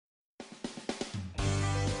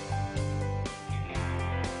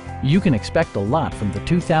You can expect a lot from the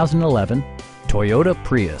 2011 Toyota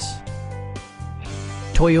Prius.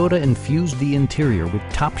 Toyota infused the interior with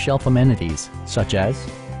top-shelf amenities such as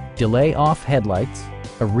delay-off headlights,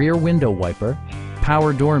 a rear window wiper,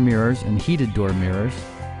 power door mirrors and heated door mirrors,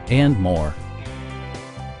 and more.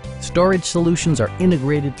 Storage solutions are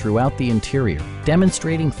integrated throughout the interior,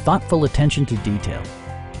 demonstrating thoughtful attention to detail.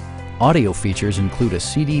 Audio features include a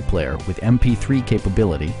CD player with MP3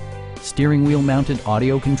 capability, steering wheel mounted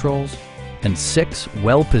audio controls, and 6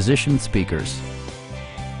 well-positioned speakers.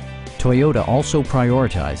 Toyota also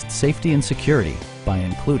prioritized safety and security by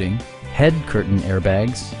including head curtain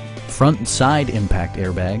airbags, front and side impact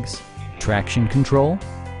airbags, traction control,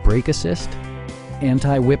 brake assist,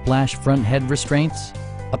 anti-whiplash front head restraints,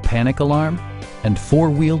 a panic alarm, and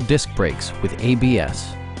 4-wheel disc brakes with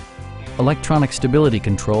ABS. Electronic stability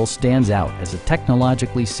control stands out as a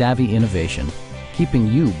technologically savvy innovation, keeping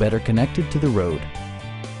you better connected to the road.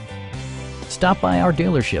 Stop by our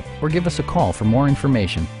dealership or give us a call for more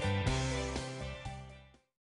information.